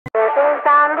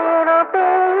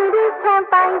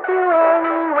find you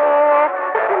anywhere.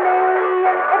 It's an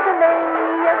alien, it's an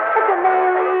alien, it's an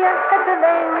alien, it's an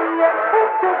alien. It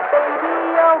took baby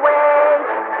away.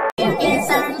 There is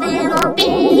a little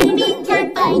baby,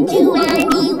 can't find you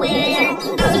anywhere.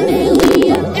 It's an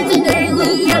alien, it's an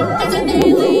alien, it's an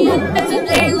alien, it's an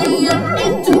alien.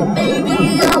 It took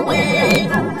baby away.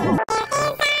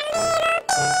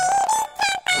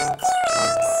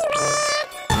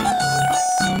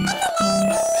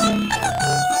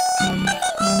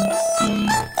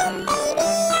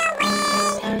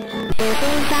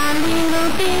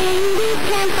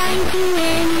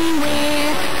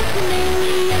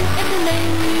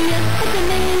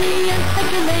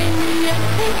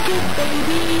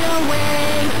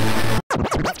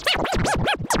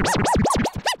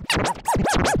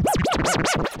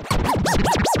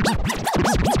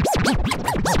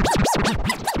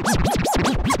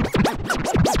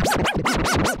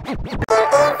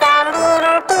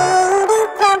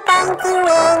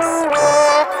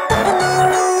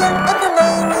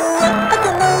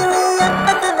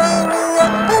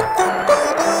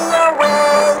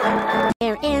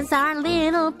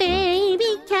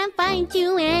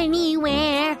 You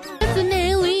anywhere. It's an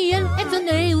alien, it's an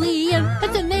alien,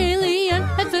 it's an alien,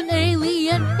 it's an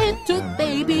alien. It took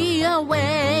baby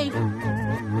away.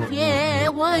 Yeah,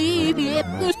 why be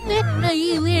it's an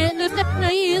alien, it's an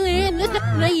alien, it's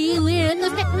an alien,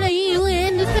 it's an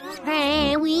alien.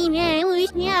 Hey, we know we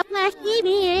snap like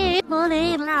he but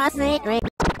they lost it.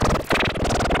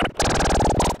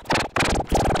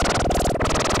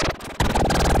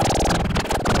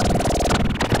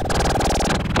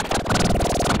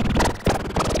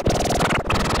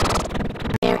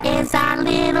 Our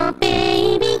little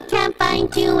baby can't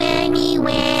find you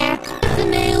anywhere. It's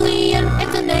an alien,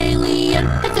 it's an alien,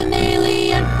 it's an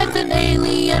alien, it's an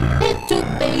alien. It took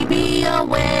baby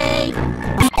away.